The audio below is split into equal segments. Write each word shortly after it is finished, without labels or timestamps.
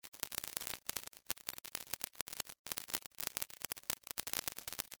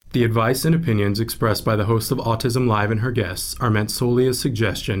The advice and opinions expressed by the host of Autism Live and her guests are meant solely as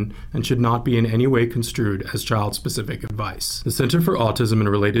suggestion and should not be in any way construed as child-specific advice. The Center for Autism and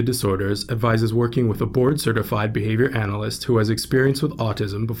Related Disorders advises working with a board-certified behavior analyst who has experience with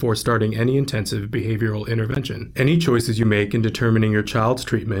autism before starting any intensive behavioral intervention. Any choices you make in determining your child's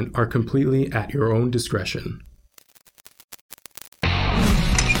treatment are completely at your own discretion.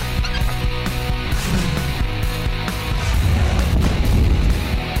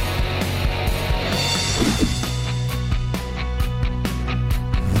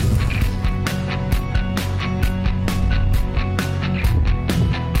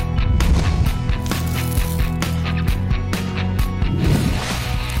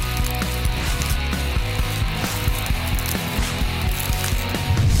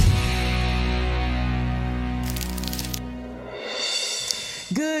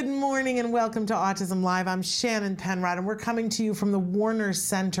 Welcome to Autism Live. I'm Shannon Penrod, and we're coming to you from the Warner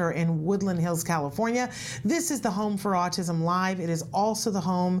Center in Woodland Hills, California. This is the home for Autism Live. It is also the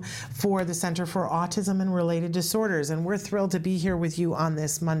home for the Center for Autism and Related Disorders, and we're thrilled to be here with you on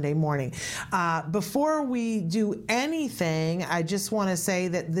this Monday morning. Before we do anything, I just want to say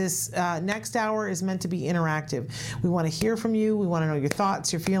that this next hour is meant to be interactive. We want to hear from you. We want to know your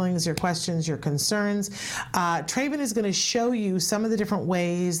thoughts, your feelings, your questions, your concerns. Traven is going to show you some of the different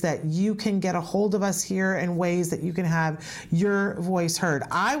ways that you can get a hold of us here and ways that you can have your voice heard.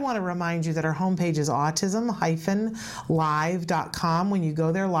 I want to remind you that our homepage is autism-live.com. When you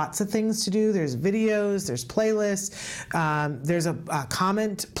go there, lots of things to do. There's videos, there's playlists, there's a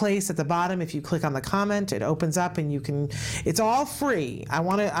comment place at the bottom. If you click on the comment, it opens up and you can, it's all free. I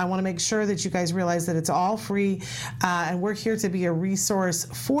want to make sure that you guys realize that it's all free, and we're here to be a resource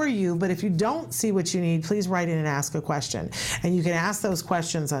for you. But if you don't see what you need, please write in and ask a question. And you can ask those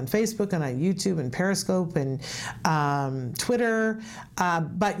questions on Facebook and on YouTube and Periscope and Twitter,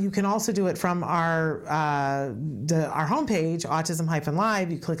 but you can also do it from our homepage,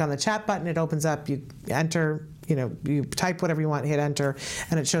 Autism-Live. You click on the chat button, it opens up, you enter, you type whatever you want, hit enter,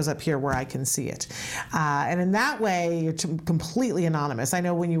 and it shows up here where I can see it. And in that way, you're completely anonymous. I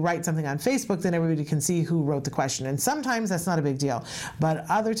know when you write something on Facebook, then everybody can see who wrote the question. And sometimes that's not a big deal, but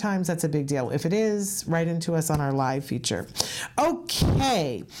other times that's a big deal. If it is, write into us on our live feature.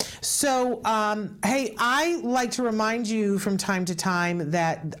 Okay, so hey, I like to remind you from time to time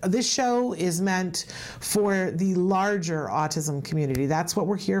that this show is meant for the larger autism community. That's what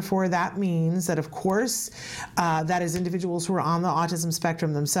we're here for. That means that, of course, that is individuals who are on the autism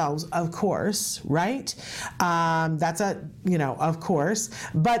spectrum themselves, of course, right? That's of course.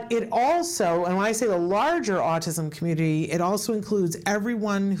 But it also, and when I say the larger autism community, it also includes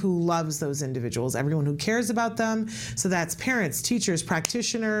everyone who loves those individuals, everyone who cares about them. So that's parents, teachers,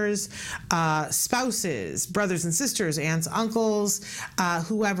 practitioners, spouses, brothers and sisters, aunts, uncles,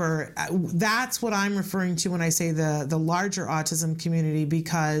 whoever. That's what I'm referring to when I say the larger autism community,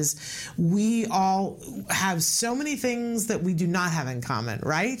 because we all have so many things that we do not have in common,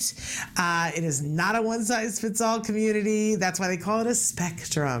 right? It is not a one-size-fits-all community. That's why they call it a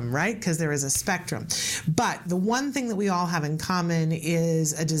spectrum, right? Because there is a spectrum. But the one thing that we all have in common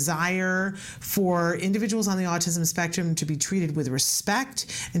is a desire for individuals on the autism spectrum to be treated with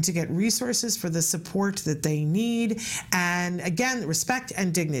respect and to get resources for the support that they need. And again, respect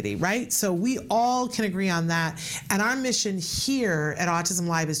and dignity, right? So we all can agree on that. And our mission here at Autism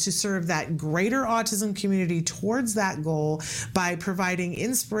Live is to serve that greater autism community towards that goal by providing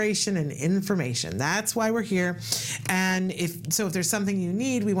inspiration and information. That's why we're here. And if there's something you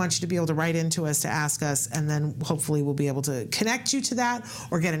need, we want you to be able to write into us to ask us, and then hopefully we'll be able to connect you to that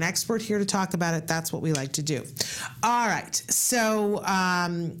or get an expert here to talk about it. That's what we like to do. All right. So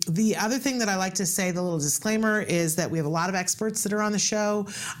the other thing that I like to say, the little disclaimer, is that we have a lot of experts that are on the show.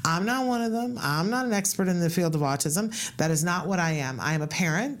 I'm not one of them. I'm not an expert in the field of autism. That is not what I am. I am a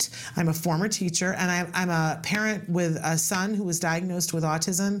parent. I'm a former teacher, and I'm a parent with a son who was diagnosed with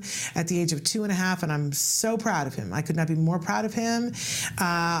autism at the age of 2.5, and I'm so proud of him. I could not be more proud of him.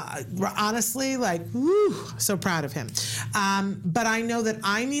 Honestly, so proud of him. But I know that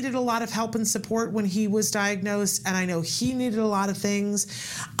I needed a lot of help and support when he was diagnosed, and I know he needed a lot of things.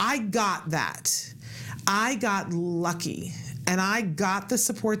 I got that. I got lucky. And I got the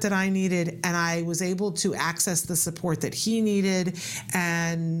support that I needed, and I was able to access the support that he needed,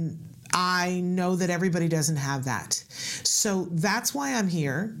 and I know that everybody doesn't have that. So that's why I'm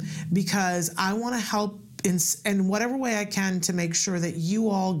here, because I want to help in whatever way I can to make sure that you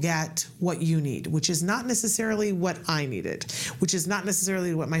all get what you need, which is not necessarily what I needed, which is not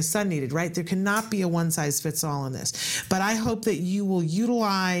necessarily what my son needed, right? There cannot be a one-size-fits-all in this. But I hope that you will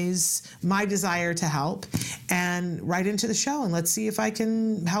utilize my desire to help and write into the show, and let's see if I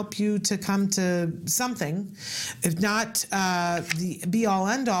can help you to come to something. If not the be-all,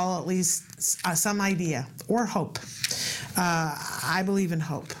 end-all, at least some idea or hope. I believe in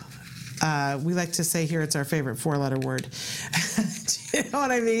hope. We like to say here it's our favorite four-letter word. Do you know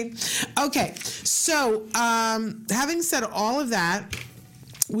what I mean? Okay, so having said all of that,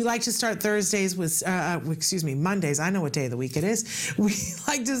 we like to start Thursdays with, Mondays. I know what day of the week it is. We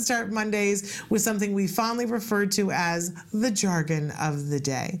like to start Mondays with something we fondly refer to as the jargon of the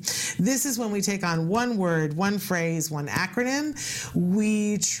day. This is when we take on one word, one phrase, one acronym.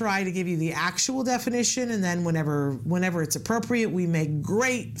 We try to give you the actual definition, and then whenever it's appropriate, we make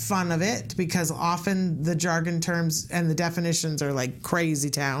great fun of it, because often the jargon terms and the definitions are like crazy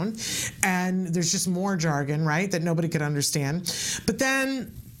town, and there's just more jargon, right, that nobody could understand. But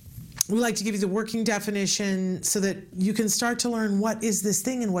then we like to give you the working definition so that you can start to learn, what is this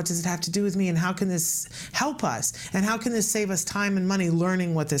thing and what does it have to do with me, and how can this help us, and how can this save us time and money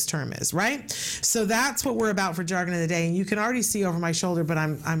learning what this term is, right? So that's what we're about for Jargon of the Day. And you can already see over my shoulder, but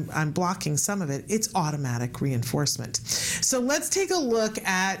I'm blocking some of it. It's automatic reinforcement. So let's take a look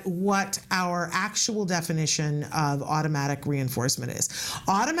at what our actual definition of automatic reinforcement is.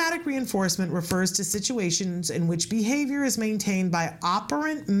 Automatic reinforcement refers to situations in which behavior is maintained by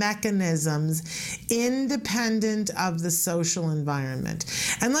operant mechanisms independent of the social environment.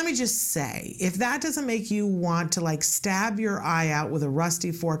 And let me just say, if that doesn't make you want to like stab your eye out with a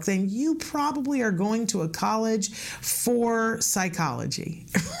rusty fork, then you probably are going to a college for psychology.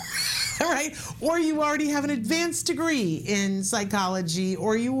 Right? Or you already have an advanced degree in psychology,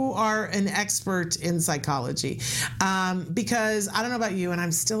 or you are an expert in psychology. Because I don't know about you, and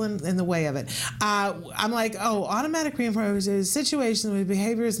I'm still in the way of it. I'm like, automatic reinforcement is a situation where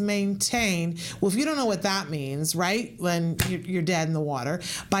behavior is maintained. Well, if you don't know what that means, right, when you're dead in the water,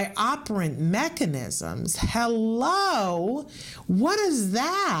 by operant mechanisms, hello, what is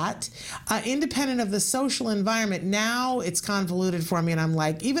that? Independent of the social environment. Now it's convoluted for me, and I'm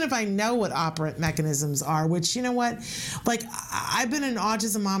like, even if I know what operant mechanisms are, which, you know what, like, I've been an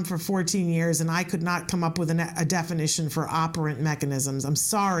autism mom for 14 years, and I could not come up with a definition for operant mechanisms. I'm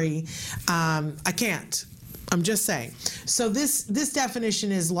sorry, I can't. I'm just saying. So this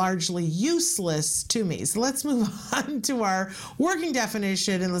definition is largely useless to me. So let's move on to our working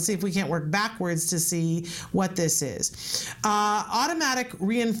definition, and let's see if we can't work backwards to see what this is. Automatic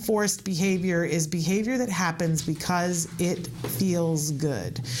reinforced behavior is behavior that happens because it feels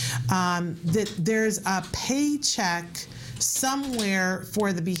good. That there's a paycheck somewhere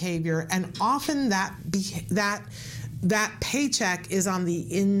for the behavior, and often that paycheck is on the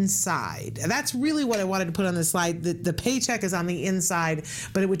inside. And that's really what I wanted to put on the slide. The paycheck is on the inside,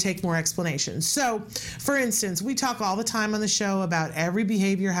 but it would take more explanation. So, for instance, we talk all the time on the show about every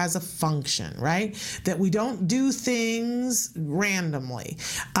behavior has a function, right? That we don't do things randomly.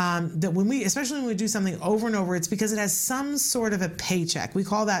 That especially when we do something over and over, it's because it has some sort of a paycheck. We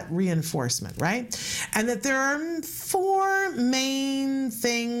call that reinforcement, right? And that there are four main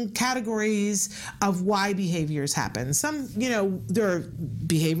categories of why behaviors happen. Some, there are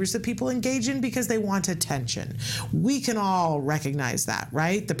behaviors that people engage in because they want attention. We can all recognize that,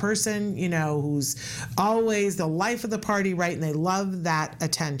 right? The person, who's always the life of the party, right? And they love that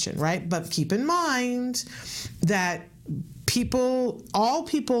attention, right? But keep in mind that all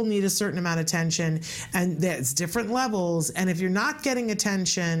people need a certain amount of attention, and there's different levels. And if you're not getting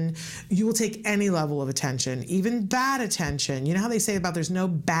attention, you will take any level of attention, even bad attention. You know how they say about there's no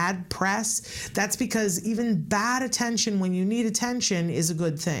bad press? That's because even bad attention when you need attention is a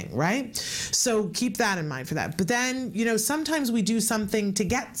good thing, right? So keep that in mind for that. But then, sometimes we do something to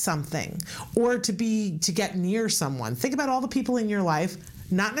get something, or to get near someone. Think about all the people in your life,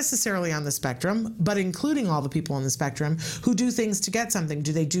 not necessarily on the spectrum, but including all the people on the spectrum who do things to get something.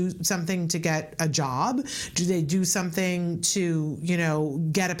 Do they do something to get a job? Do they do something to,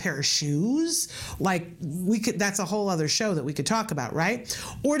 get a pair of shoes? That's a whole other show that we could talk about, right?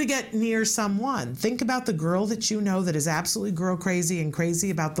 Or to get near someone. Think about the girl that you know that is absolutely girl crazy and crazy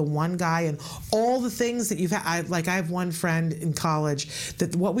about the one guy and all the things that you've had. I have one friend in college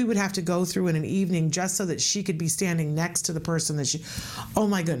that what we would have to go through in an evening just so that she could be standing next to the person that oh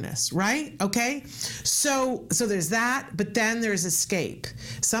my goodness, right? Okay. So there's that, but then there's escape.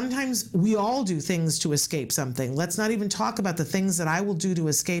 Sometimes we all do things to escape something. Let's not even talk about the things that I will do to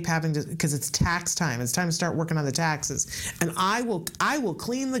escape because it's tax time. It's time to start working on the taxes. And I will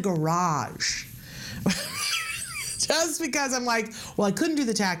clean the garage. Just because I'm like, well, I couldn't do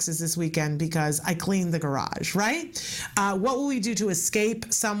the taxes this weekend because I cleaned the garage, right? What will we do to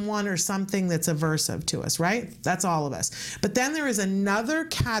escape someone or something that's aversive to us, right? That's all of us. But then there is another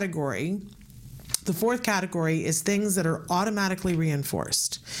category. The fourth category is things that are automatically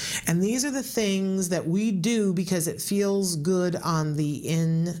reinforced. And these are the things that we do because it feels good on the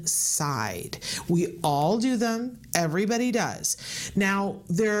inside. We all do them. Everybody does. Now,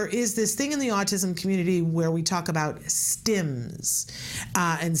 there is this thing in the autism community where we talk about STIMs.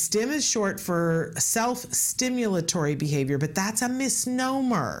 And STIM is short for self-stimulatory behavior, but that's a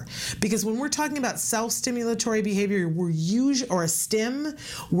misnomer. Because when we're talking about self-stimulatory behavior, or a STIM,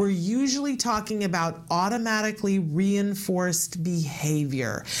 we're usually talking about automatically reinforced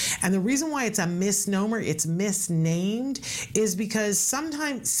behavior. And the reason why it's a misnomer, it's misnamed, is because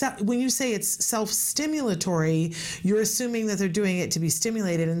sometimes when you say it's self-stimulatory, you're assuming that they're doing it to be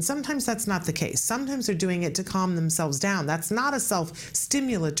stimulated, and sometimes that's not the case. Sometimes they're doing it to calm themselves down. That's not a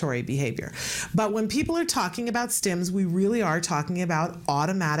self-stimulatory behavior. But when people are talking about STIMs, we really are talking about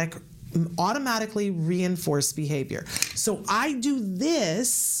automatically reinforced behavior. So I do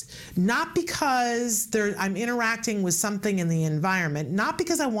this not because I'm interacting with something in the environment, not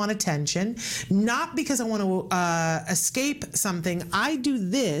because I want attention, not because I want to escape something. I do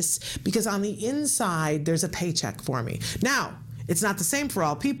this because on the inside there's a paycheck for me. Now, it's not the same for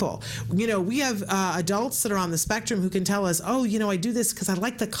all people. We have adults that are on the spectrum who can tell us, oh, I do this because I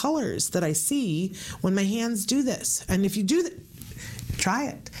like the colors that I see when my hands do this. And if you do that, try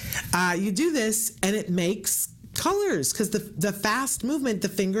it. You do this and it makes colors because the fast movement, the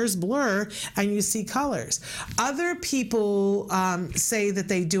fingers blur and you see colors. Other people say that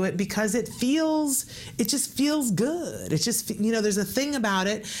they do it because it just feels good. It's just, there's a thing about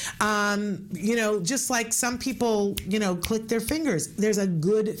it. Just like some people, click their fingers. There's a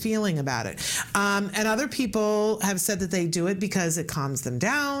good feeling about it. And other people have said that they do it because it calms them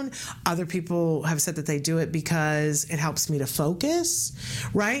down. Other people have said that they do it because it helps me to focus,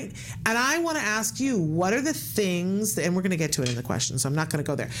 right? And I want to ask you, what are the things, and we're going to get to it in the question, so I'm not going to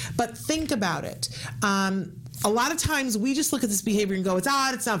go there, but think about it. A lot of times we just look at this behavior and go, it's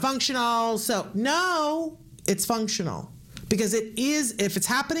odd, it's not functional. So no, it's functional. Because it is, if it's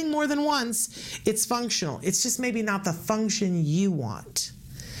happening more than once, it's functional. It's just maybe not the function you want.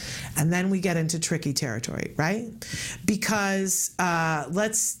 And then we get into tricky territory, right? Because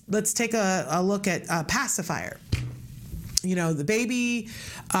let's take a look at a pacifier. The baby,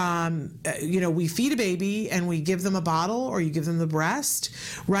 we feed a baby and we give them a bottle or you give them the breast,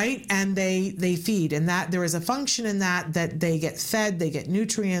 right? And they feed, and that there is a function in that they get fed, they get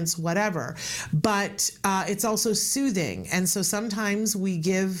nutrients, whatever. But it's also soothing. And so sometimes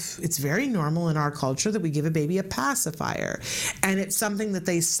it's very normal in our culture that we give a baby a pacifier, and it's something that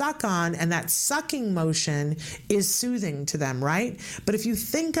they suck on, and that sucking motion is soothing to them, right? But if you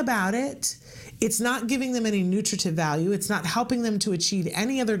think about it, it's not giving them any nutritive value. It's not helping them to achieve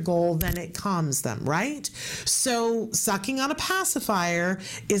any other goal than it calms them, right? So sucking on a pacifier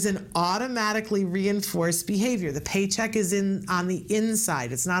is an automatically reinforced behavior. The paycheck is on the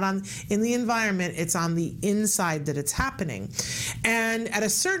inside. It's not in the environment. It's on the inside that it's happening. And at a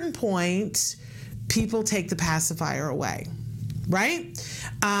certain point, people take the pacifier away, right?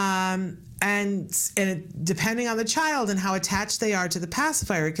 And depending on the child and how attached they are to the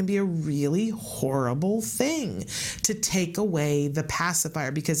pacifier, it can be a really horrible thing to take away the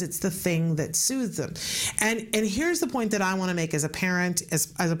pacifier because it's the thing that soothes them. And here's the point that I want to make as a parent,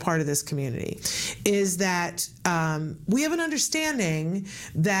 as a part of this community, is that we have an understanding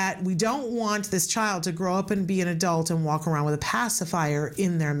that we don't want this child to grow up and be an adult and walk around with a pacifier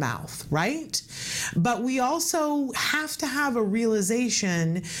in their mouth, right? But we also have to have a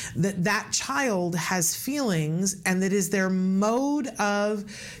realization that child has feelings and that is their mode of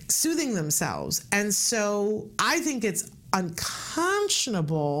soothing themselves. And so I think it's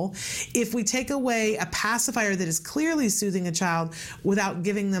unconscionable if we take away a pacifier that is clearly soothing a child without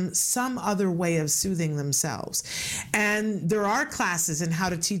giving them some other way of soothing themselves. And there are classes in how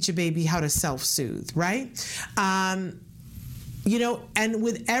to teach a baby how to self-soothe, right? And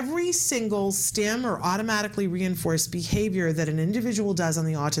with every single STIM or automatically reinforced behavior that an individual does on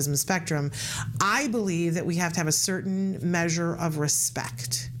the autism spectrum, I believe that we have to have a certain measure of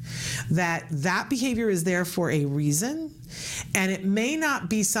respect. That behavior is there for a reason, and it may not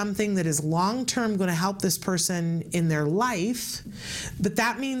be something that is long-term going to help this person in their life, but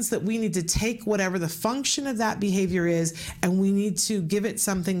that means that we need to take whatever the function of that behavior is, and we need to give it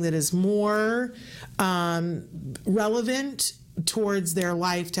something that is more relevant towards their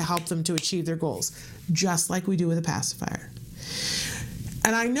life to help them to achieve their goals, just like we do with a pacifier.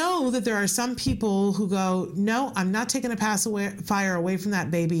 And I know that there are some people who go, no, I'm not taking a pacifier away from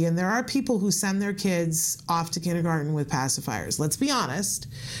that baby. And there are people who send their kids off to kindergarten with pacifiers. Let's be honest.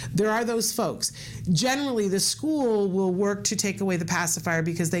 There are those folks. Generally, the school will work to take away the pacifier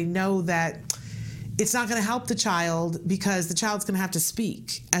because they know that it's not going to help the child because the child's going to have to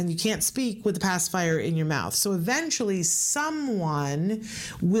speak, and you can't speak with the pacifier in your mouth. So eventually someone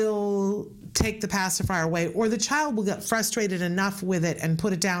will take the pacifier away, or the child will get frustrated enough with it and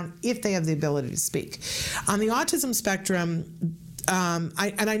put it down if they have the ability to speak. On the autism spectrum,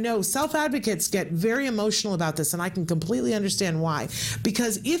 I know self-advocates get very emotional about this, and I can completely understand why.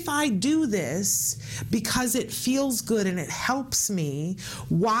 Because if I do this because it feels good and it helps me,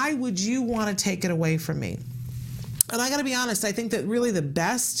 why would you want to take it away from me? And I got to be honest, I think that really the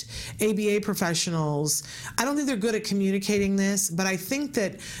best ABA professionals, I don't think they're good at communicating this, but I think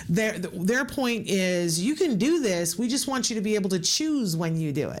that their point is, you can do this, we just want you to be able to choose when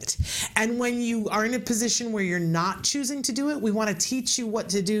you do it. And when you are in a position where you're not choosing to do it, we want to teach you what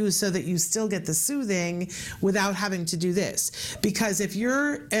to do so that you still get the soothing without having to do this. Because if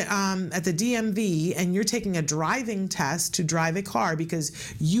you're at the DMV and you're taking a driving test to drive a car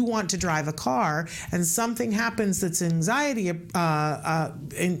because you want to drive a car, and something happens that's anxiety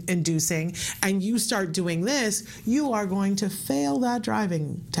inducing, and you start doing this, you are going to fail that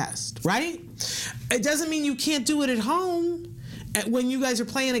driving test, right? It doesn't mean you can't do it at home. When you guys are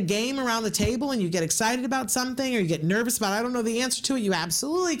playing a game around the table and you get excited about something or you get nervous about, I don't know the answer to it, you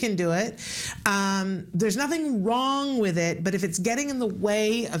absolutely can do it. There's nothing wrong with it, but if it's getting in the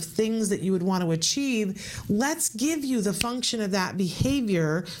way of things that you would want to achieve, let's give you the function of that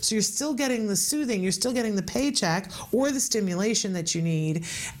behavior so you're still getting the soothing, you're still getting the paycheck or the stimulation that you need,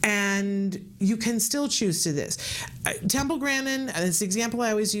 and you can still choose to this. Temple Grandin, it's the example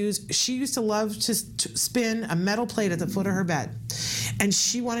I always use, she used to love to spin a metal plate at the foot of her bed. And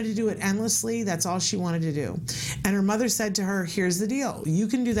she wanted to do it endlessly. That's all she wanted to do. And her mother said to her, here's the deal. You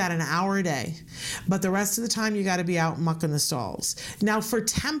can do that an hour a day, but the rest of the time you got to be out mucking the stalls. Now for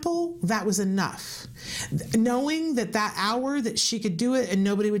Temple, that was enough. Knowing that that hour that she could do it and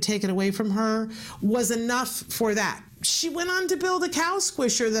nobody would take it away from her was enough for that. She went on to build a cow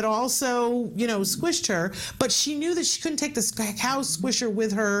squisher that also, squished her, but she knew that she couldn't take the cow squisher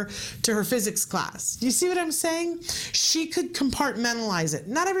with her to her physics class. Do you see what I'm saying? She could compartmentalize it.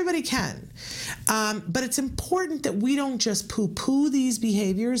 Not everybody can. But it's important that we don't just poo-poo these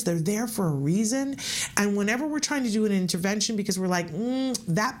behaviors. They're there for a reason. And whenever we're trying to do an intervention because we're like,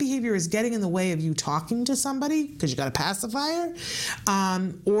 that behavior is getting in the way of you talking to somebody because you got a pacifier,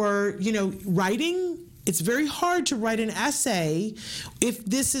 or, writing, it's very hard to write an essay if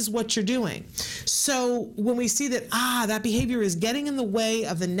this is what you're doing. So when we see that, that behavior is getting in the way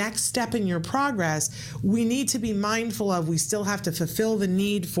of the next step in your progress, we need to be mindful of, we still have to fulfill the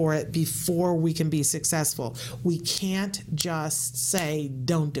need for it before we can be successful. We can't just say,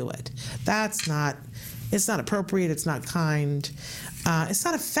 don't do it. It's not appropriate, it's not kind, it's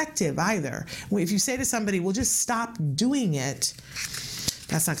not effective either. If you say to somebody, well, just stop doing it,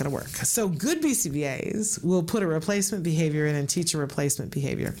 that's not going to work. So good BCBAs will put a replacement behavior in and teach a replacement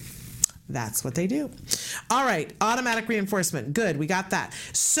behavior. That's what they do. All right, automatic reinforcement. Good, we got that.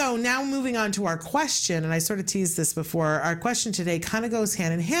 So now moving on to our question, and I sort of teased this before, our question today kind of goes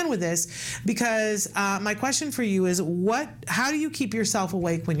hand in hand with this because my question for you is, how do you keep yourself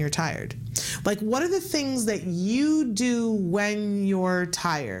awake when you're tired? Like, what are the things that you do when you're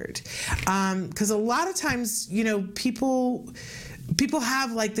tired? Because a lot of times, people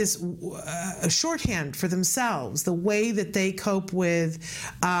have like this shorthand for themselves, the way that they cope with,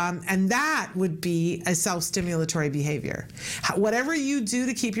 and that would be a self-stimulatory behavior. Whatever you do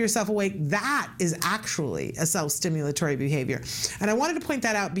to keep yourself awake, that is actually a self-stimulatory behavior. And I wanted to point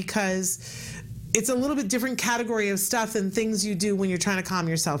that out because it's a little bit different category of stuff than things you do when you're trying to calm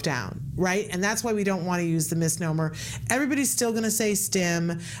yourself down, right? And that's why we don't want to use the misnomer. Everybody's still going to say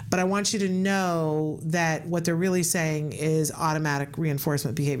stim, but I want you to know that what they're really saying is automatic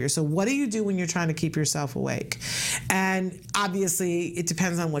reinforcement behavior. So what do you do when you're trying to keep yourself awake? And obviously, it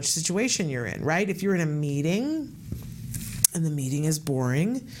depends on which situation you're in, right? If you're in a meeting and the meeting is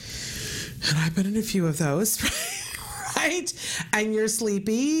boring, and I've been in a few of those, right? And you're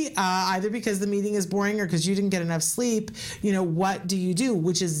sleepy, either because the meeting is boring or because you didn't get enough sleep, what do you do?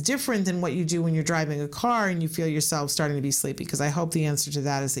 Which is different than what you do when you're driving a car and you feel yourself starting to be sleepy, because I hope the answer to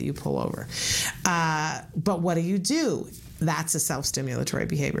that is that you pull over. But what do you do? that's a self-stimulatory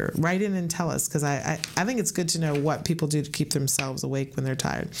behavior. Write in and tell us, because I think it's good to know what people do to keep themselves awake when they're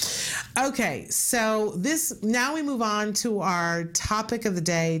tired. Okay, so now we move on to our topic of the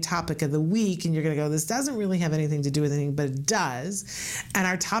day, topic of the week, and you're going to go, this doesn't really have anything to do with anything, but it does. And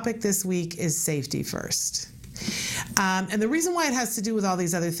our topic this week is safety first. And the reason why it has to do with all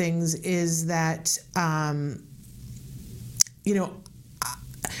these other things is that,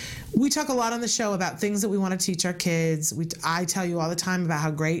 we talk a lot on the show about things that we want to teach our kids. I tell you all the time about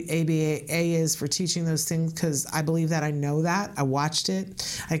how great ABA is for teaching those things, because I believe that. I know that. I watched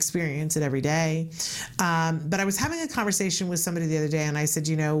it. I experience it every day. But I was having a conversation with somebody the other day, and I said,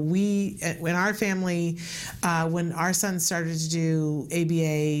 in our family, when our son started to do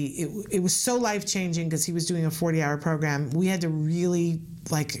ABA, it was so life-changing because he was doing a 40-hour program. We had to really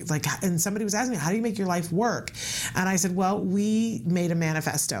and somebody was asking me, how do you make your life work? And I said, well, we made a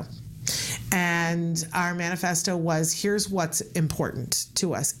manifesto. And our manifesto was, here's what's important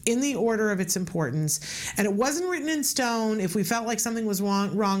to us in the order of its importance. And it wasn't written in stone. If we felt like something was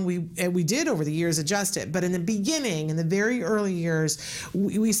wrong, we did over the years adjust it. But in the beginning, in the very early years,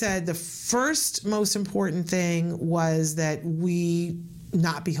 we said the first most important thing was that we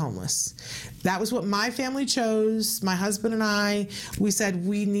not be homeless. That was what my family chose. My husband and I, we said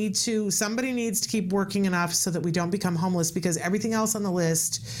somebody needs to keep working enough so that we don't become homeless, because everything else on the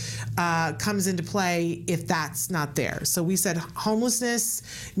list comes into play if that's not there. So we said homelessness,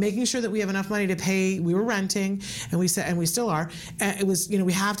 making sure that we have enough money to pay. We were renting, and we said, and we still are. And it was,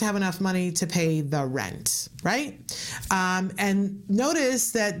 we have to have enough money to pay the rent, right? And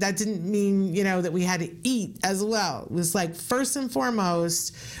notice that didn't mean, that we had to eat as well. It was like, first and foremost,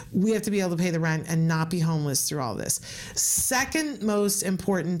 we have to be able to pay the rent and not be homeless through all this. Second most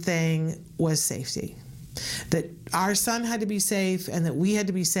important thing was safety. That our son had to be safe, and that we had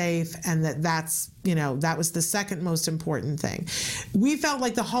to be safe, and that was the second most important thing. We felt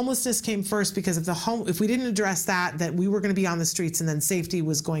like the homelessness came first, because if we didn't address that we were going to be on the streets, and then safety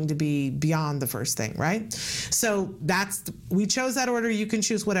was going to be beyond the first thing, right? So we chose that order. You can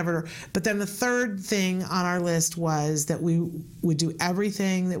choose whatever. But then the third thing on our list was that we would do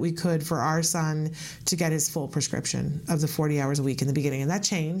everything that we could for our son to get his full prescription of the 40 hours a week in the beginning. And that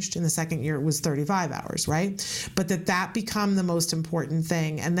changed. In the second year, it was 35 hours, right? But that become the most important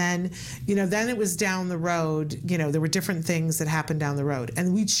thing. And then, then it was down the road, there were different things that happened down the road.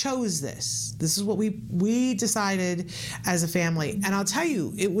 And we chose this. This is what we decided as a family. And I'll tell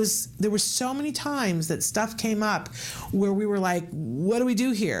you, there were so many times that stuff came up where we were like, what do we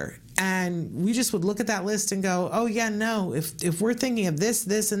do here? And we just would look at that list and go, oh yeah, no, if we're thinking of this,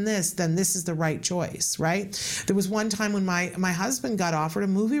 this, and this, then this is the right choice, right? There was one time when my husband got offered a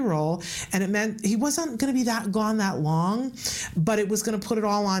movie role, and it meant he wasn't going to be gone that long, but it was going to put it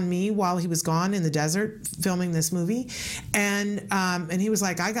all on me while he was gone in the desert filming this movie. And he was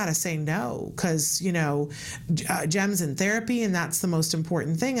like, I got to say no, because, Jem's in therapy, and that's the most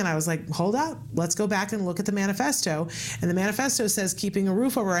important thing. And I was like, hold up, let's go back and look at the manifesto. And the manifesto says keeping a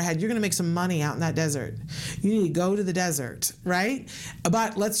roof over our head. You're going to make some money out in that desert. You need to go to the desert, right?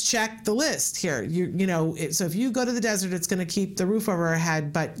 But let's check the list here. So if you go to the desert, it's going to keep the roof over our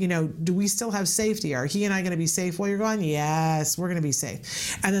head. But, do we still have safety? Are he and I going to be safe while you're gone? Yes, we're going to be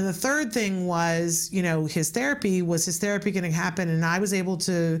safe. And then the third thing was, his therapy. Was his therapy going to happen? And I was able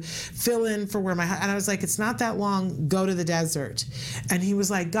to fill in for and I was like, it's not that long. Go to the desert. And he was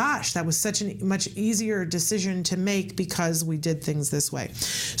like, gosh, that was such a much easier decision to make because we did things this way.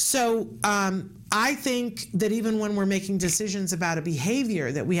 So I think that even when we're making decisions about a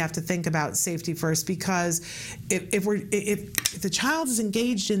behavior, that we have to think about safety first, because if the child is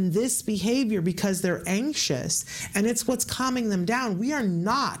engaged in this behavior because they're anxious and it's what's calming them down, we are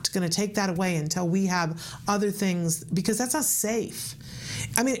not going to take that away until we have other things, because that's not safe.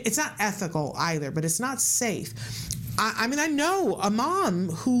 I mean, it's not ethical either, but it's not safe. I know a mom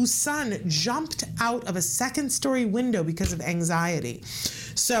whose son jumped out of a second-story window because of anxiety.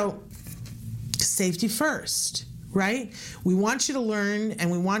 So, safety first, right? We want you to learn, and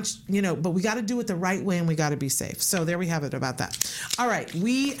we want, but we got to do it the right way, and we got to be safe. So there we have it about that. All right.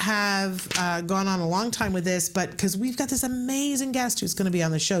 We have gone on a long time with this, but because we've got this amazing guest who's going to be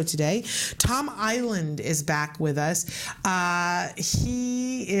on the show today. Tom Ireland is back with us.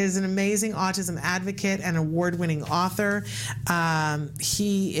 He is an amazing autism advocate and award-winning author.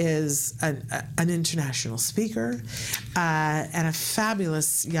 He is an international speaker and a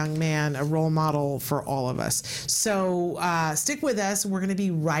fabulous young man, a role model for all of us. So stick with us. We're going to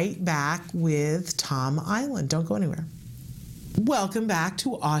be right back with Tom Ireland. Don't go anywhere. Welcome back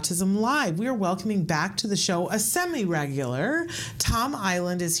to Autism Live. We are welcoming back to the show a semi-regular. Tom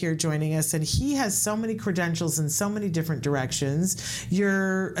Island is here joining us, and he has so many credentials in so many different directions.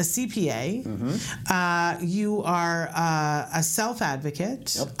 You're a CPA. Mm-hmm. You are a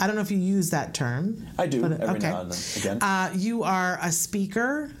self-advocate. Yep. I don't know if you use that term. I do, every now and then, again. You are a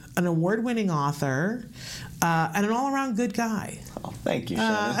speaker, an award-winning author, and an all-around good guy. Oh, thank you,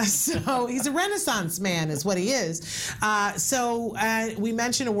 Shannon. So he's a Renaissance man is what he is. So we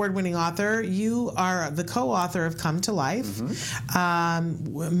mentioned award-winning author. You are the co-author of Come to Life.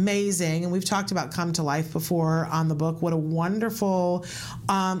 Mm-hmm. Amazing. And we've talked about Come to Life before on the book. What a wonderful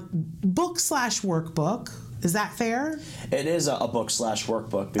book/workbook. Is that fair? It is a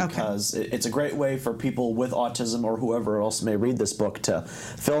book/workbook because it's a great way for people with autism or whoever else may read this book to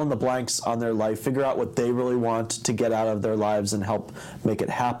fill in the blanks on their life, figure out what they really want to get out of their lives and help make it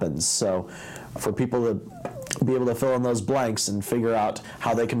happen. So for people to be able to fill in those blanks and figure out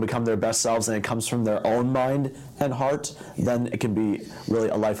how they can become their best selves, and it comes from their own mind and heart, then it can be really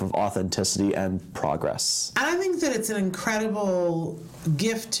a life of authenticity and progress. And I think that it's an incredible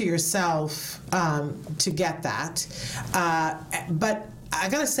gift to yourself to get that. But I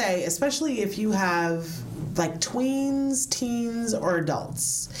gotta say, especially if you have like tweens, teens, or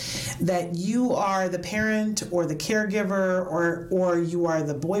adults, that you are the parent or the caregiver or you are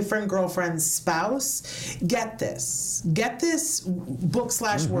the boyfriend, girlfriend, spouse, get this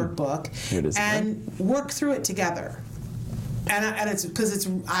book/workbook and work through it together. And it's because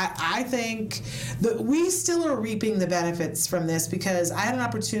I think that we still are reaping the benefits from this, because I had an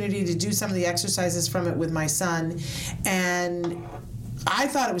opportunity to do some of the exercises from it with my son, and I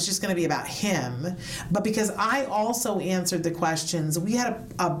thought it was just going to be about him, but because I also answered the questions, we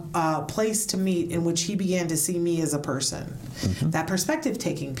had a place to meet in which he began to see me as a person. Mm-hmm. That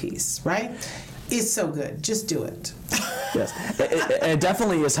perspective-taking piece, right, is so good. Just do it. Yes, it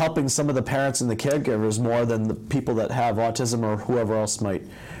definitely is helping some of the parents and the caregivers more than the people that have autism or whoever else might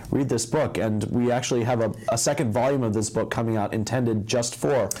read this book. And we actually have a second volume of this book coming out intended just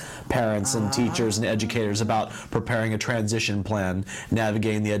for parents and teachers and educators about preparing a transition plan,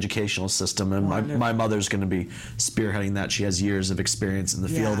 navigating the educational system. And my mother's going to be spearheading that. She has years of experience in the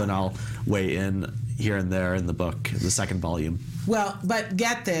field, and I'll weigh in here and there in the book, the second volume. Well, but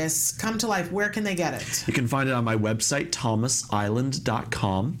get this, Come to Life, where can they get it? You can find it on my website,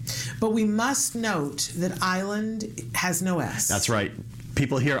 thomasisland.com. But we must note that Island has no S. That's right.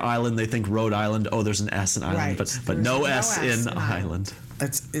 People hear Island, they think Rhode Island. Oh, there's an S in Island, right. but no S in Island.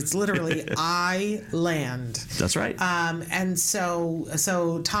 It's literally I-land. That's right. And so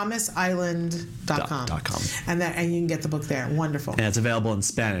thomasisland.com. And you can get the book there. Wonderful. And it's available in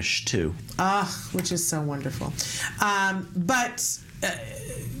Spanish too. Which is so wonderful. But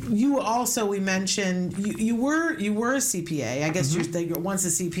you also, we mentioned you were a CPA. I guess you're once a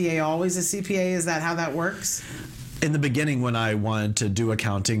CPA, always a CPA. Is that how that works? In the beginning, when I wanted to do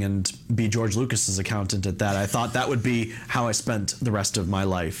accounting and be George Lucas's accountant at that, I thought that would be how I spent the rest of my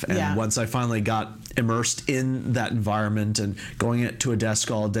life. And once I finally got immersed in that environment and going to a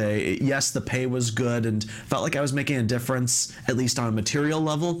desk all day, yes, the pay was good and felt like I was making a difference, at least on a material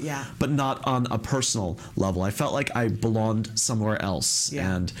level, but not on a personal level. I felt like I belonged somewhere else.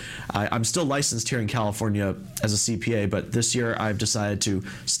 And I'm still licensed here in California as a CPA, but this year I've decided to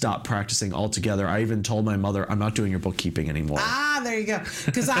stop practicing altogether. I even told my mother, I'm not doing your bookkeeping anymore. There you go.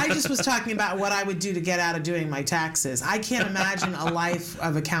 Because I just was talking about what I would do to get out of doing my taxes. I can't imagine a life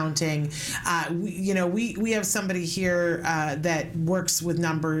of accounting. We have somebody here that works with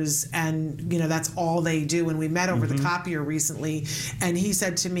numbers, and that's all they do. And we met over the copier recently, and he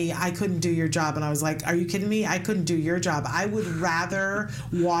said to me, I couldn't do your job. And I was like, are you kidding me? I couldn't do your job. I would rather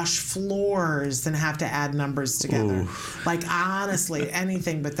wash floors than have to add numbers together. Ooh. Like, honestly,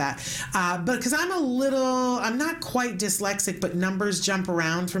 anything but that. But because I'm not quite dyslexic, but numbers jump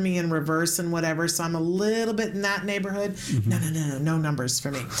around for me in reverse and whatever, so I'm a little bit in that neighborhood. No numbers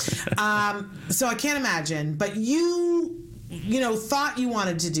for me. So I can't imagine, but you thought you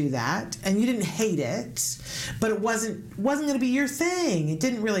wanted to do that, and you didn't hate it, but it wasn't going to be your thing. It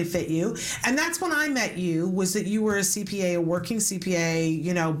didn't really fit you. And that's when I met you, was that you were a CPA, a working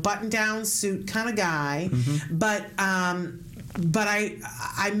CPA, button-down suit kind of guy, But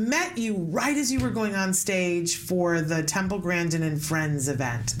I met you right as you were going on stage for the Temple Grandin and Friends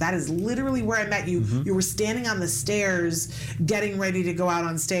event. That is literally where I met you. You were standing on the stairs getting ready to go out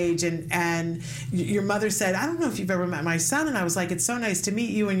on stage, and your mother said, I don't know if you've ever met my son. And I was like, it's so nice to meet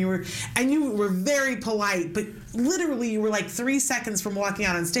you. And you were very polite, but literally you were like 3 seconds from walking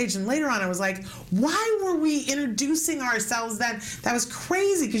out on stage. And later on I was like, why were we introducing ourselves then? That was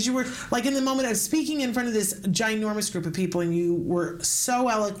crazy, because you were like in the moment of speaking in front of this ginormous group of people, and you were so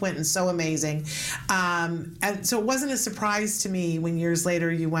eloquent and so amazing. And so it wasn't a surprise to me when years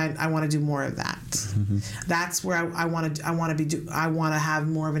later you went, I want to do more of that. Mm-hmm. That's where I want to have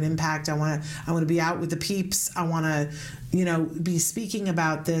more of an impact. I want to be out with the peeps. I want to, be speaking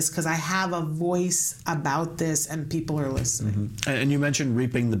about this because I have a voice about this and people are listening. Mm-hmm. And you mentioned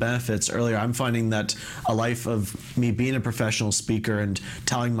reaping the benefits earlier. I'm finding that a life of me being a professional speaker and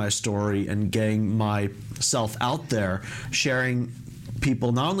telling my story and getting myself out there, sharing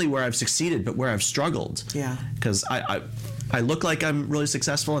people not only where I've succeeded but where I've struggled. Yeah. Because I look like I'm really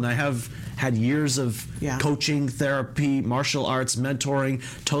successful, and I have had years of coaching, therapy, martial arts, mentoring,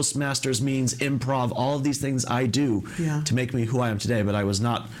 Toastmasters meetings, improv, all of these things I do to make me who I am today. But I was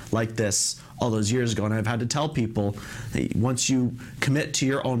not like this all those years ago, and I've had to tell people that once you commit to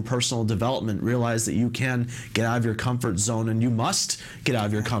your own personal development, realize that you can get out of your comfort zone, and you must get out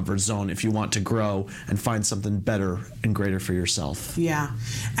of your comfort zone if you want to grow and find something better and greater for yourself. Yeah.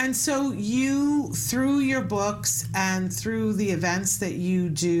 And so you, through your books and through the events that you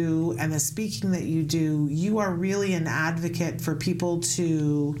do and the speaking that you do, you are really an advocate for people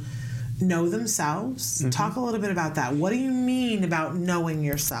to know themselves. Mm-hmm. Talk a little bit about that. What do you mean about knowing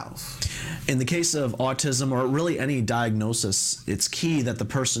yourself? In the case of autism, or really any diagnosis, it's key that the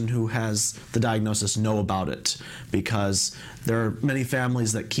person who has the diagnosis know about it, because there are many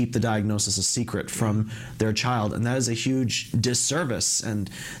families that keep the diagnosis a secret from their child, and that is a huge disservice. And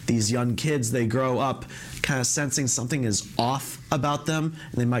these young kids, they grow up kind of sensing something is off about them,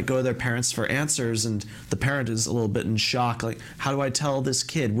 and they might go to their parents for answers, and the parent is a little bit in shock, like, how do I tell this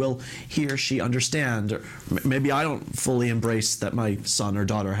kid? Will he or she understand? Or maybe I don't fully embrace that my son or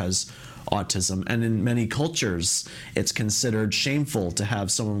daughter has autism. And in many cultures, it's considered shameful to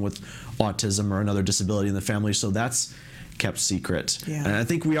have someone with autism or another disability in the family, so that's kept secret. Yeah. And I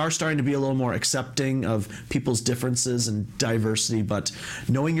think we are starting to be a little more accepting of people's differences and diversity, but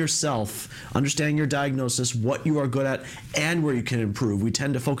knowing yourself, understanding your diagnosis, what you are good at, and where you can improve. We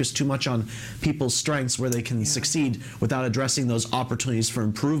tend to focus too much on people's strengths where they can succeed without addressing those opportunities for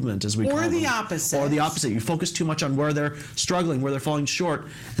improvement, as we call them. Or the opposite. Or the opposite. You focus too much on where they're struggling, where they're falling short,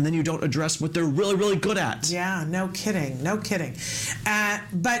 and then you don't address what they're really, really good at. Yeah, no kidding. No kidding.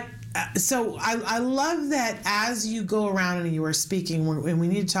 So I love that as you go around and you are speaking, and we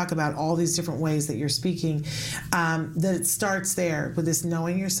need to talk about all these different ways that you're speaking, that it starts there with this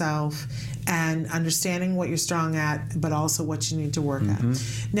knowing yourself and understanding what you're strong at, but also what you need to work at.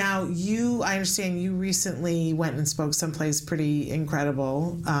 Now, I understand you recently went and spoke someplace pretty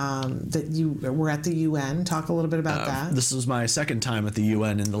incredible, that you were at the UN. Talk a little bit about that. This was my second time at the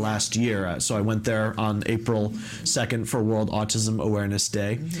UN in the last year. So I went there on April 2nd for World Autism Awareness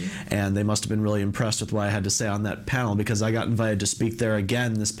Day, and they must have been really impressed with what I had to say on that panel, because I got invited to speak there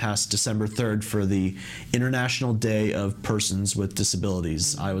again this past December 3rd for the International Day of Persons with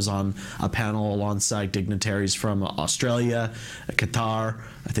Disabilities. I was on a panel alongside dignitaries from Australia, Qatar,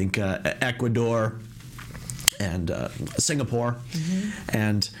 I think Ecuador, and Singapore.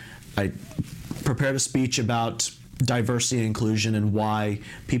 And I prepared a speech about diversity and inclusion and why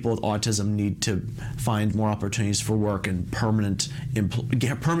people with autism need to find more opportunities for work and permanent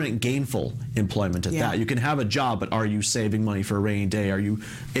gainful employment at that. You can have a job, but are you saving money for a rainy day? Are you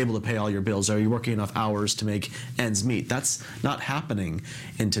able to pay all your bills? Are you working enough hours to make ends meet? That's not happening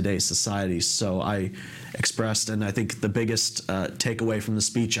in today's society. So I expressed, and I think the biggest takeaway from the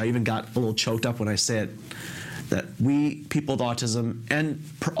speech, I even got a little choked up when I say it, that we, people with autism, and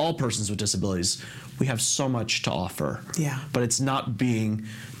all persons with disabilities, we have so much to offer. But it's not being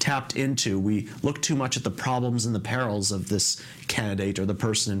tapped into. We look too much at the problems and the perils of this candidate or the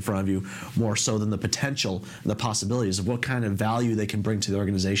person in front of you, more so than the potential and the possibilities of what kind of value they can bring to the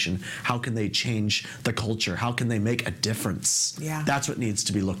organization. How can they change the culture? How can they make a difference? That's what needs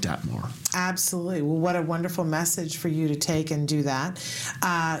to be looked at more. Absolutely. Well, what a wonderful message for you to take and do that.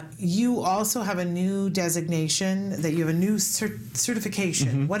 You also have a new designation, that you have a new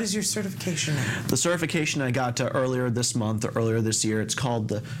certification. What is your certification? The certification I got earlier this month, or earlier this year, it's called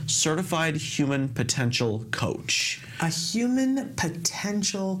the Certified Human Potential Coach. A human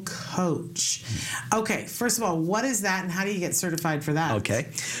potential coach. Okay, first of all, what is that and how do you get certified for that? Okay,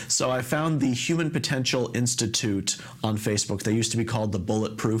 so I found the Human Potential Institute on Facebook. They used to be called the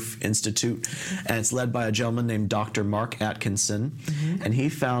Bulletproof Institute, and it's led by a gentleman named Dr. Mark Atkinson, and he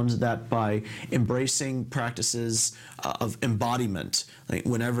found that by embracing practices of embodiment, like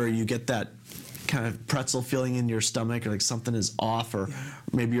whenever you get that kind of pretzel feeling in your stomach, or like something is off, or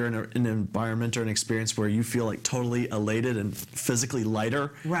maybe you're in an environment or an experience where you feel like totally elated and physically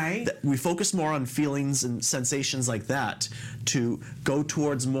lighter. Right. We focus more on feelings and sensations like that to go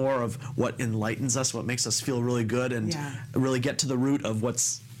towards more of what enlightens us, what makes us feel really good, and really get to the root of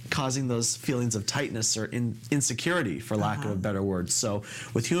what's causing those feelings of tightness or insecurity, for lack of a better word. So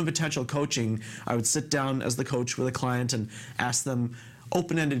with human potential coaching, I would sit down as the coach with a client and ask them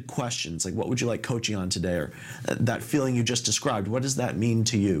open-ended questions like, what would you like coaching on today? Or that feeling you just described, what does that mean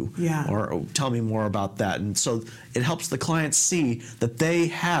to you? Or tell me more about that. And so it helps the client see that they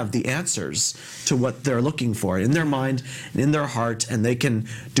have the answers to what they're looking for in their mind and in their heart, and they can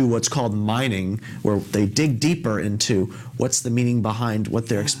do what's called mining, where they dig deeper into what's the meaning behind what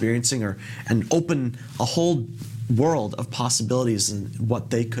they're experiencing, and open a whole world of possibilities and what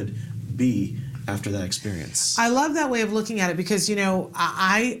they could be after that experience. I love that way of looking at it, because, you know,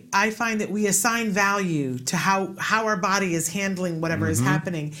 I find that we assign value to how our body is handling whatever is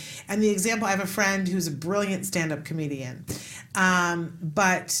happening. And the example, I have a friend who's a brilliant stand-up comedian,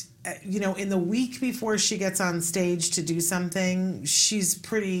 but you know, in the week before she gets on stage to do something, she's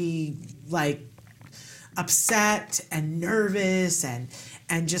pretty like upset and nervous and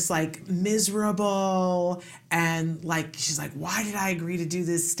just like miserable, and like she's like, why did I agree to do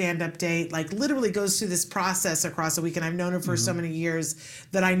this stand-up date? Like literally goes through this process across a week, and I've known her for so many years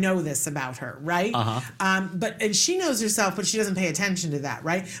that I know this about her, right? And she knows herself, but she doesn't pay attention to that,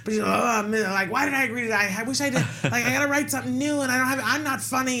 right? But she's like, I'm like, why did I agree to that? I wish I did. Like I gotta write something new, and I'm not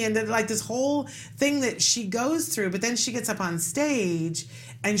funny, and then like this whole thing that she goes through. But then she gets up on stage,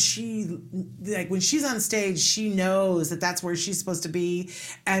 and she, like when she's on stage, she knows that that's where she's supposed to be.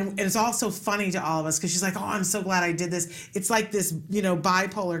 And it's also funny to all of us, because she's like, oh, I'm so glad I did this. It's like this, you know,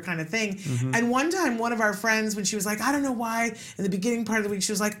 bipolar kind of thing. And one time, one of our friends, when she was like, I don't know why, in the beginning part of the week,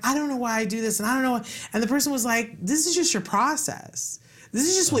 she was like, I don't know why I do this, and I don't know. And the person was like, this is just your process. This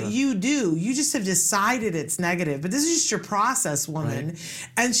is just what you do. You just have decided it's negative, but this is just your process, woman. Right.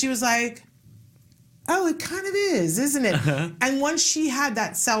 And she was like, oh, it kind of is, isn't it? And once she had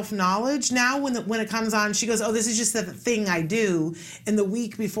that self-knowledge, now when it comes on, she goes, oh, this is just the thing I do in the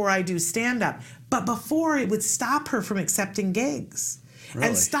week before I do stand-up. But before, it would stop her from accepting gigs. Really?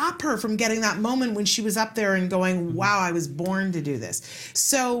 And stop her from getting that moment when she was up there and going, wow, I was born to do this.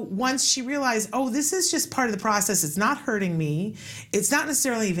 So once she realized, oh, this is just part of the process. It's not hurting me. It's not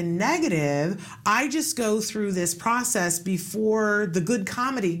necessarily even negative. I just go through this process before the good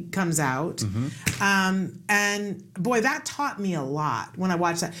comedy comes out. And boy, that taught me a lot when I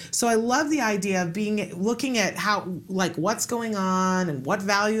watched that. So I love the idea of looking at how, like, what's going on and what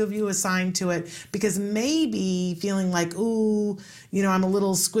value have you assigned to it, because maybe feeling like, ooh, you know, I'm a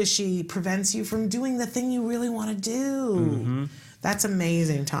little squishy, prevents you from doing the thing you really want to do. That's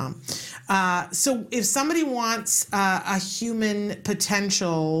amazing, Tom. So if somebody wants a human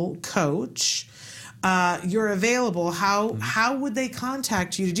potential coach, you're available. How would they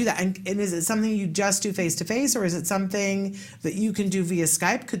contact you to do that? And is it something you just do face-to-face, or is it something that you can do via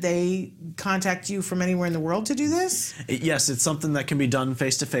Skype? Could they contact you from anywhere in the world to do this? Yes, it's something that can be done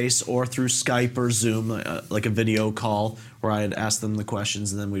face-to-face or through Skype or Zoom, like a video call where I'd ask them the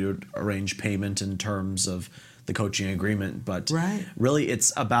questions, and then we would arrange payment in terms of the coaching agreement. But really,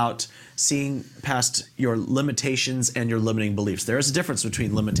 it's about seeing past your limitations and your limiting beliefs. There is a difference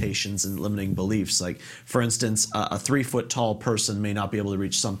between limitations and limiting beliefs. Like, for instance, a 3-foot tall person may not be able to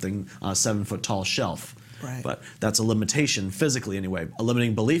reach something on a 7-foot tall shelf. But that's a limitation physically anyway. A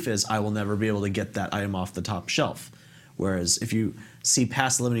limiting belief is, I will never be able to get that item off the top shelf. Whereas if you see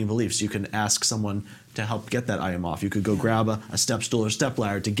past limiting beliefs, you can ask someone to help get that item off. You could go grab a step stool or step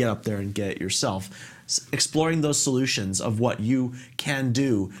ladder to get up there and get it yourself. Exploring those solutions of what you can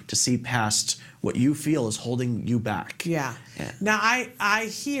do to see past what you feel is holding you back. Now, I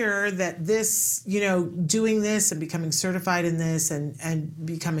hear that this, you know, doing this and becoming certified in this and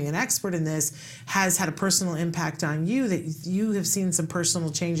becoming an expert in this has had a personal impact on you, that you have seen some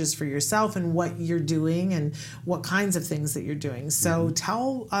personal changes for yourself and what you're doing and what kinds of things that you're doing. So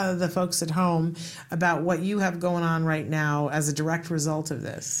tell the folks at home about what you have going on right now as a direct result of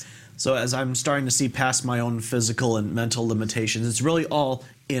this. So as I'm starting to see past my own physical and mental limitations, it's really all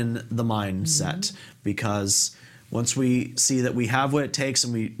in the mindset, because once we see that we have what it takes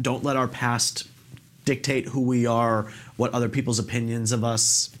and we don't let our past dictate who we are, what other people's opinions of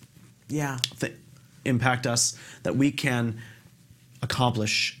us impact us, that we can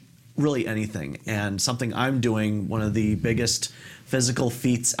accomplish really anything. And something I'm doing, one of the biggest physical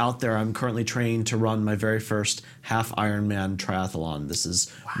feats out there, I'm currently training to run my very first half Ironman triathlon. This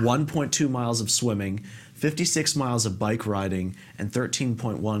is 1.2 miles of swimming, 56 miles of bike riding, and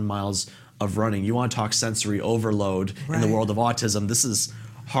 13.1 miles of running. You want to talk sensory overload in the world of autism. This is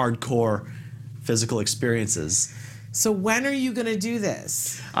hardcore physical experiences. So when are you going to do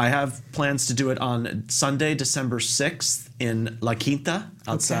this? I have plans to do it on Sunday, December 6th in La Quinta,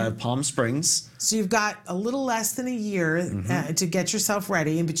 outside of Palm Springs. So you've got a little less than a year to get yourself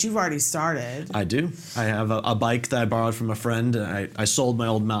ready, but you've already started. I do. I have a bike that I borrowed from a friend. I sold my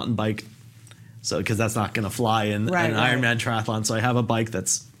old mountain bike, so because that's not going to fly in an Ironman triathlon. So I have a bike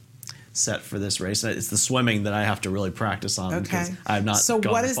that's set for this race. It's the swimming that I have to really practice on because I have not So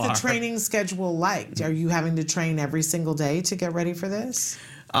gone what is far. the training schedule like? Are you having to train every single day to get ready for this?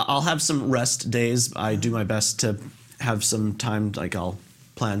 I'll have some rest days. I do my best to have some time, like I'll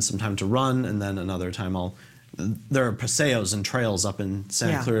plan some time to run, and then another time there are paseos and trails up in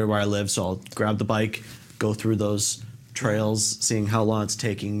Santa Clara where I live, so I'll grab the bike, go through those trails, seeing how long it's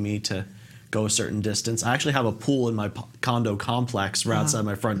taking me to go a certain distance. I actually have a pool in my condo complex right outside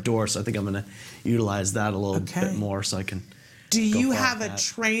my front door, so I think I'm going to utilize that a little bit more so I can. Do you have a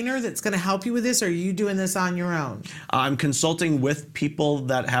trainer that's going to help you with this, or are you doing this on your own? I'm consulting with people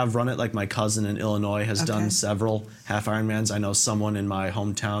that have run it, like my cousin in Illinois has done several half Ironmans. I know someone in my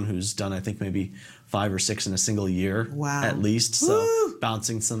hometown who's done, I think, maybe 5 or 6 in a single year at least. So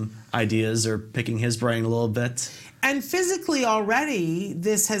bouncing some ideas or picking his brain a little bit. And physically already,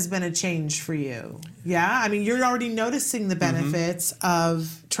 this has been a change for you. Yeah? I mean, you're already noticing the benefits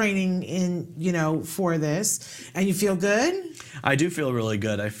of training for this, and you feel good? I do feel really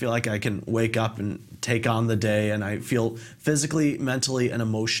good. I feel like I can wake up and take on the day, and I feel physically, mentally, and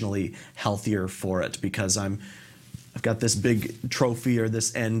emotionally healthier for it because I've got this big trophy or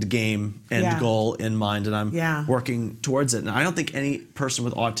this end goal in mind, and I'm working towards it. And I don't think any person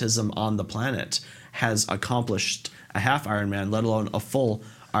with autism on the planet has accomplished a half Ironman, let alone a full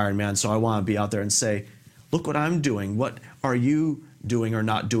Ironman. So I want to be out there and say, look what I'm doing. What are you doing or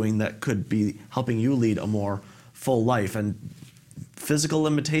not doing that could be helping you lead a more full life? And physical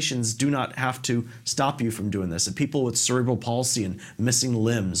limitations do not have to stop you from doing this. And people with cerebral palsy and missing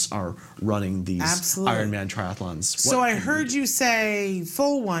limbs are running these Ironman triathlons. So I heard you say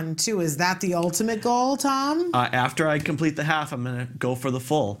full one too. Is that the ultimate goal, Tom? After I complete the half, I'm going to go for the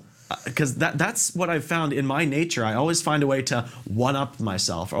full. Because that's what I've found in my nature. I always find a way to one-up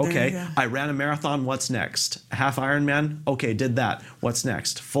myself. Okay, I ran a marathon, what's next? A half Ironman? Okay, did that. What's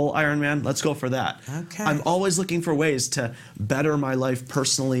next? Full Ironman? Let's go for that. Okay. I'm always looking for ways to better my life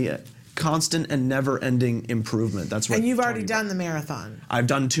personally, constant and never-ending improvement. That's what. And you've already done the marathon. I've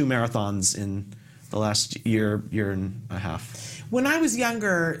done 2 marathons in the last year and a half. When I was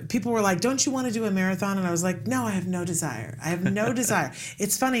younger, people were like, don't you want to do a marathon? And I was like, no, I have no desire. I have no desire.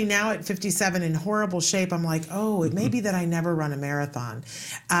 It's funny, now at 57 in horrible shape, I'm like, oh, it may be that I never run a marathon.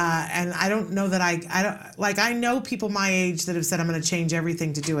 And I don't know that I know people my age that have said I'm going to change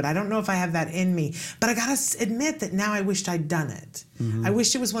everything to do it. I don't know if I have that in me. But I got to admit that now I wished I'd done it. I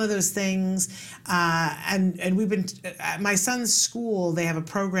wished it was one of those things. And we've been, at my son's school, they have a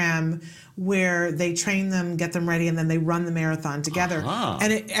program where they train them, get them ready, and then they run the marathon together.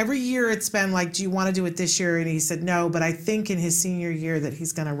 And every year it's been like, do you want to do it this year? And he said no, but I think in his senior year that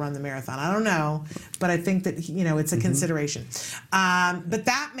he's going to run the marathon. I don't know, but I think that, it's a consideration. But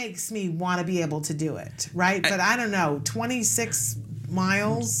that makes me want to be able to do it, right? But I don't know, 26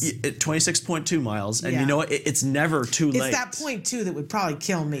 miles? 26.2 miles. And you know what? It's never too late. It's that point, too, that would probably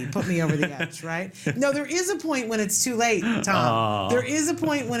kill me, put me over the edge, right? No, there is a point when it's too late, Tom. There is a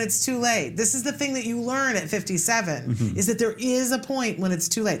point when it's too late. This is the thing that you learn at 57, is that there is a point when it's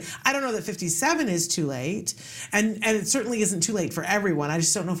too late. I don't know that 57 is too late, and it certainly isn't too late for everyone. I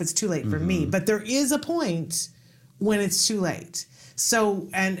just don't know if it's too late for me. But there is a point when it's too late. So,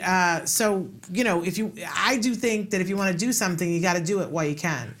 I do think that if you want to do something, you got to do it while you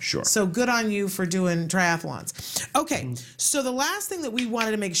can. Sure. So good on you for doing triathlons. Okay. So the last thing that we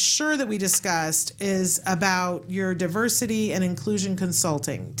wanted to make sure that we discussed is about your diversity and inclusion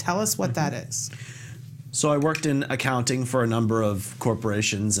consulting. Tell us what that is. So I worked in accounting for a number of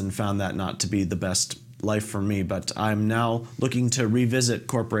corporations and found that not to be the best life for me, but I'm now looking to revisit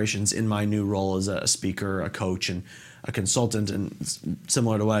corporations in my new role as a speaker, a coach, and a consultant, and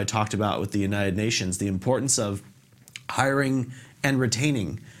similar to what I talked about with the United Nations, the importance of hiring and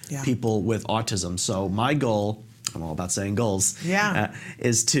retaining people with autism. So my goal, I'm all about saying goals,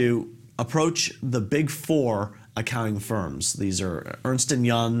 is to approach the big 4 accounting firms. These are Ernst &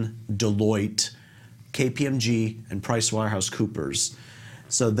 Young, Deloitte, KPMG, and PricewaterhouseCoopers.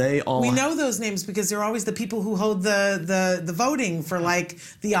 So they all... We know those names because they're always the people who hold the voting for like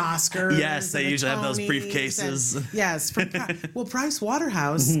the Oscars. Yes, they usually have those Tonys briefcases. And, yes, well, Price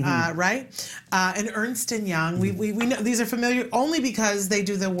Waterhouse, right? And Ernst and Young. We know these are familiar only because they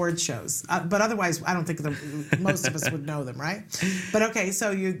do the award shows. But otherwise, I don't think most of us would know them, right? But okay,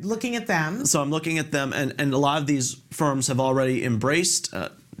 so you're looking at them. So I'm looking at them, and a lot of these firms have already embraced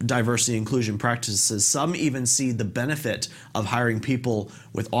diversity inclusion practices. Some even see the benefit of hiring people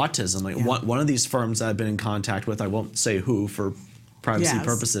with autism. Like one of these firms I've been in contact with, I won't say who for privacy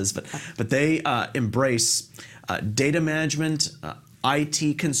purposes, but they embrace data management,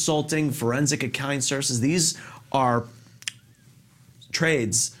 IT consulting, forensic accounting services. These are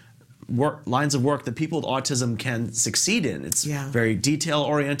trades, lines of work that people with autism can succeed in. It's very detail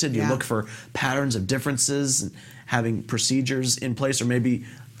oriented. You look for patterns of differences and having procedures in place, or maybe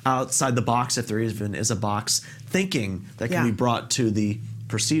outside the box, if there even is a box, thinking that can be brought to the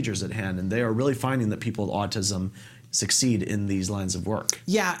procedures at hand. And they are really finding that people with autism succeed in these lines of work.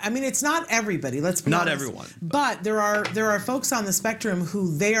 Yeah, I mean, it's not everybody, let's be honest. Not everyone. But there are folks on the spectrum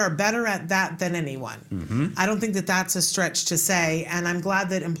who they are better at that than anyone. I don't think that that's a stretch to say, and I'm glad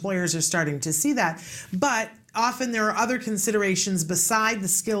that employers are starting to see that. But often there are other considerations beside the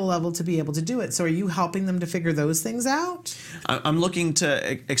skill level to be able to do it. So are you helping them to figure those things out? I'm looking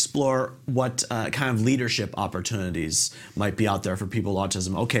to explore what kind of leadership opportunities might be out there for people with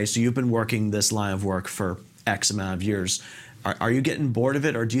autism. Okay, so you've been working this line of work for X amount of years. Are you getting bored of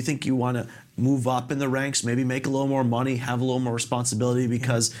it, or do you think you want to move up in the ranks, maybe make a little more money, have a little more responsibility?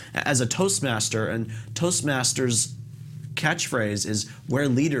 Because as a Toastmaster, and Toastmasters catchphrase is where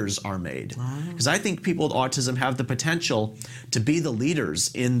leaders are made. Because I think people with autism have the potential to be the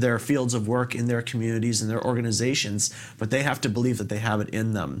leaders in their fields of work, in their communities, in their organizations, but they have to believe that they have it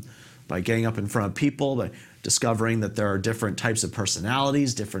in them by getting up in front of people, by discovering that there are different types of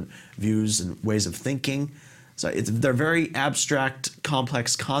personalities, different views and ways of thinking. So they're very abstract,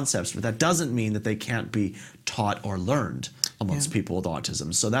 complex concepts, but that doesn't mean that they can't be taught or learned amongst people with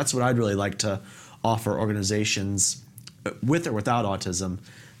autism. So that's what I'd really like to offer organizations with or without autism,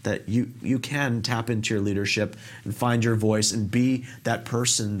 that you can tap into your leadership and find your voice and be that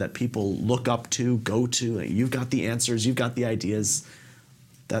person that people look up to, go to. You've got the answers, you've got the ideas.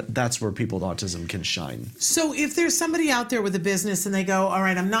 That's where people with autism can shine. So if there's somebody out there with a business and they go, all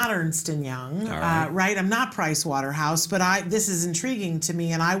right, I'm not Ernst & Young, right? I'm not Price Waterhouse, but this is intriguing to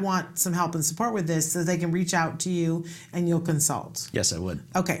me and I want some help and support with this, so they can reach out to you and you'll consult. Yes, I would.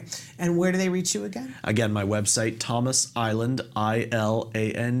 Okay. And where do they reach you again? Again, my website, Thomas Iland,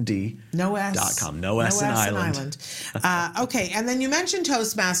 ILAND. No S. .com. No S in Island. Okay. And then you mentioned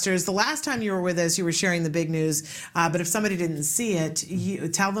Toastmasters. The last time you were with us, you were sharing the big news. But if somebody didn't see it,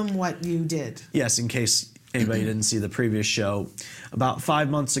 tell them what you did. Yes, in case anybody didn't see the previous show. About 5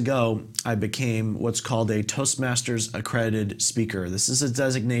 months ago, I became what's called a Toastmasters accredited speaker. This is a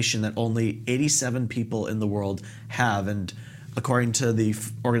designation that only 87 people in the world have, and according to the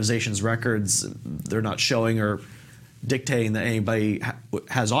organization's records, they're not showing or dictating that anybody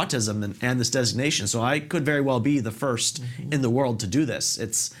has autism and this designation. So I could very well be the first in the world to do this.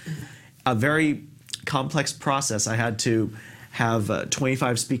 It's a very complex process. I had to have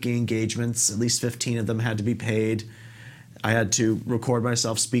 25 speaking engagements, at least 15 of them had to be paid. I had to record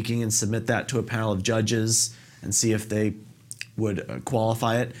myself speaking and submit that to a panel of judges and see if they would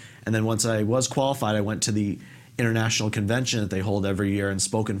qualify it. And then once I was qualified, I went to the international convention that they hold every year and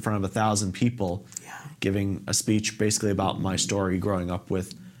spoke in front of 1,000 people, giving a speech basically about my story growing up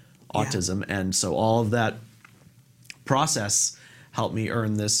with autism. And so all of that process helped me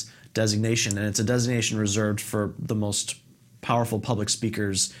earn this designation. And it's a designation reserved for the most powerful public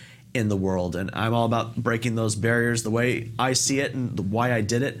speakers in the world. And I'm all about breaking those barriers the way I see it and why I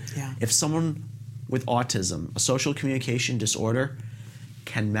did it. If someone with autism, a social communication disorder,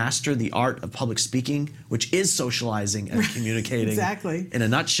 can master the art of public speaking, which is socializing and communicating in a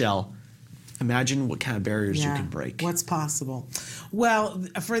nutshell, imagine what kind of barriers you can break. What's possible. Well,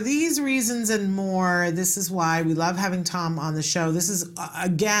 for these reasons and more, this is why we love having Tom on the show. This is,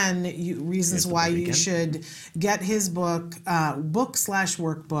 again, reasons why you should get his book,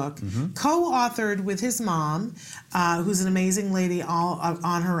 book/workbook, co-authored with his mom, who's an amazing lady all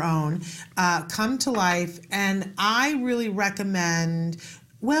on her own, Come to Life. And I really recommend,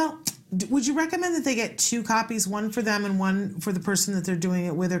 would you recommend that they get 2 copies, one for them and one for the person that they're doing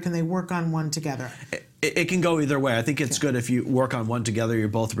it with, or can they work on one together? It can go either way. I think it's good if you work on one together, you're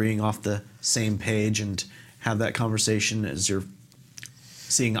both reading off the same page and have that conversation as you're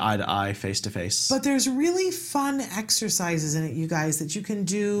seeing eye to eye, face to face. But there's really fun exercises in it, you guys, that you can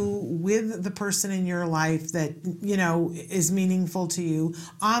do with the person in your life that, you know, is meaningful to you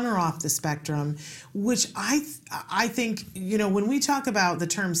on or off the spectrum, which I think, you know, when we talk about the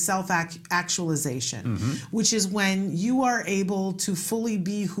term self-actualization, which is when you are able to fully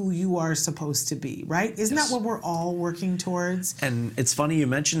be who you are supposed to be, right? Isn't that what we're all working towards? And it's funny you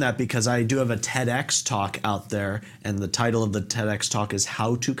mentioned that because I do have a TEDx talk out there, and the title of the TEDx talk is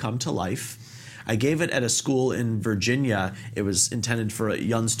How to Come to Life. I gave it at a school in Virginia. It was intended for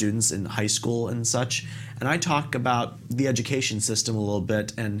young students in high school and such. And I talk about the education system a little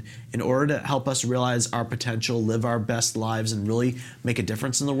bit. And in order to help us realize our potential, live our best lives, and really make a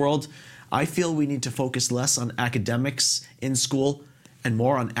difference in the world, I feel we need to focus less on academics in school and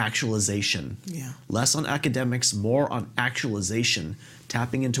more on actualization. Yeah. Less on academics, more on actualization.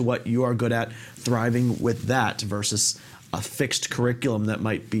 Tapping into what you are good at, thriving with that versus a fixed curriculum that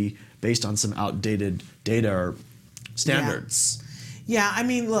might be based on some outdated data or standards. Yeah, I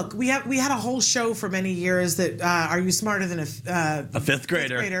mean, look, we had a whole show for many years that Are You Smarter Than a Fifth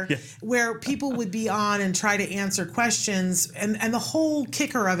Grader? Yeah. Where people would be on and try to answer questions, and the whole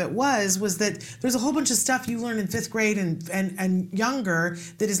kicker of it was that there's a whole bunch of stuff you learn in fifth grade and younger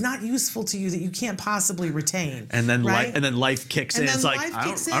that is not useful to you, that you can't possibly retain. And then right? life kicks in. It's like,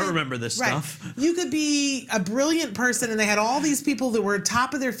 I don't remember this stuff. You could be a brilliant person, and they had all these people that were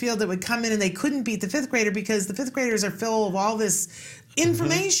top of their field that would come in, and they couldn't beat the fifth grader because the fifth graders are full of all this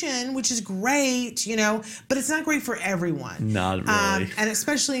information, which is great, you know, but it's not great for everyone. Not really. And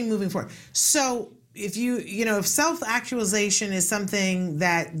especially moving forward. So if if self-actualization is something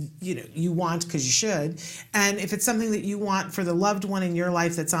that, you know, you want because you should, and if it's something that you want for the loved one in your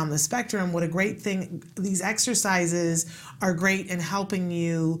life that's on the spectrum, what a great thing. These exercises are great in helping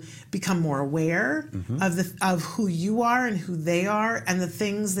you become more aware of who you are and who they are and the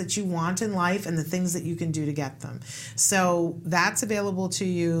things that you want in life and the things that you can do to get them. So that's available to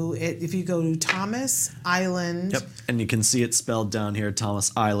you if you go to Thomas Island. Yep, and you can see it spelled down here,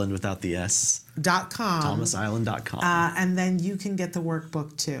 Thomas Island without the S. ThomasIsland.com. And then you can get the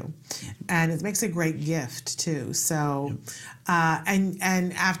workbook too. And it makes a great gift too. So,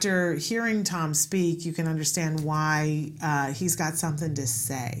 and after hearing Tom speak, you can understand why he's got something to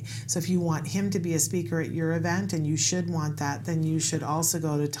say. So if you want him to be a speaker at your event, and you should want that, then you should also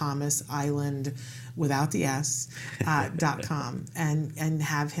go to Thomas Island without the S, .com and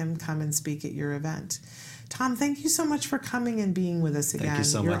have him come and speak at your event. Tom, thank you so much for coming and being with us again. Thank you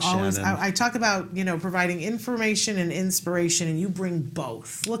so much, Shannon. I talk about, you know, providing information and inspiration, and you bring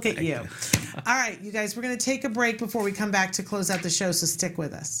both. Look at you. All right, you guys, we're going to take a break before we come back to close out the show, so stick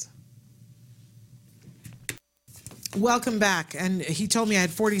with us. Welcome back. And he told me I had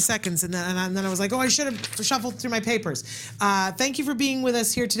 40 seconds, and then I was like, oh, I should have shuffled through my papers. Thank you for being with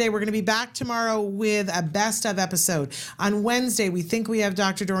us here today. We're going to be back tomorrow with a best of episode. On Wednesday, we think we have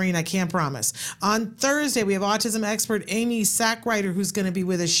Dr. Doreen. I can't promise. On Thursday, we have autism expert Amy Sackwriter, who's going to be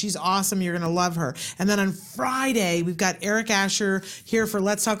with us. She's awesome. You're going to love her. And then on Friday, we've got Eric Asher here for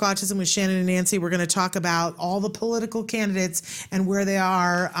Let's Talk Autism with Shannon and Nancy. We're going to talk about all the political candidates and where they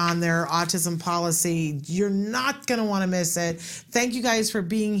are on their autism policy. You're not going to want to miss it. Thank you guys for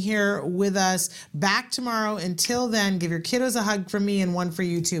being here with us. Back tomorrow. Until then, give your kiddos a hug from me and one for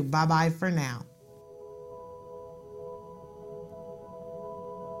you too. Bye-bye for now.